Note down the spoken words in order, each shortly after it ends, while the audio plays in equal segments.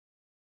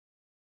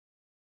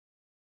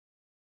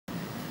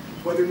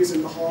whether it is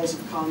in the halls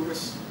of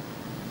Congress,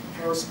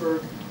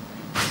 Harrisburg,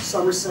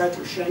 Somerset,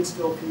 or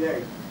Shanksville,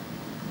 PA.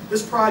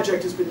 This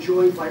project has been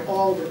joined by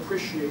all that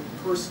appreciate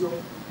the personal,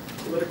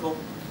 political,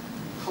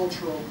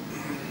 cultural,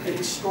 and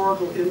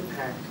historical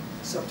impact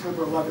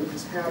September 11th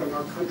has had on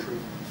our country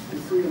and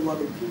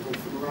freedom-loving people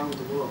from around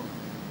the world.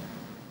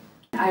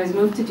 I was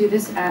moved to do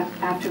this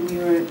after we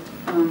were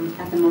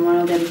at the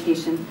memorial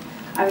dedication.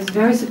 I was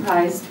very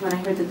surprised when I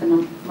heard that the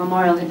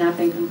memorial had not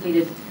been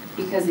completed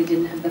because they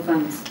didn't have the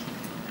funds.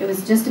 It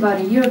was just about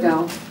a year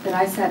ago that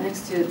I sat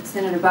next to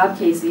Senator Bob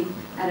Casey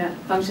at a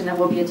function that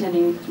we'll be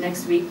attending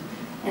next week,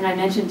 and I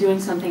mentioned doing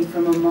something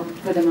for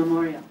the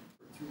memorial.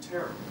 Through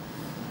terror,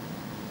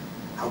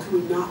 how can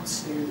we not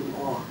stand in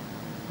awe?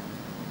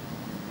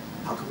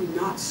 How can we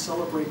not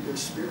celebrate their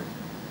spirit?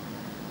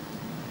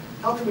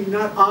 How can we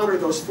not honor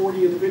those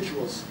 40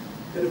 individuals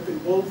that have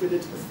been woven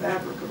into the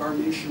fabric of our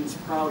nation's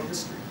proud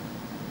history?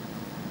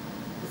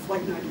 The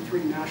Flight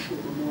 93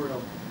 National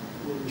Memorial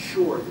will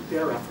ensure that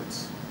their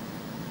efforts,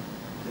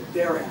 that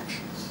their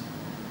actions,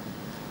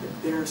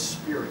 that their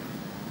spirit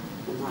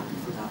will not be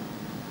forgotten.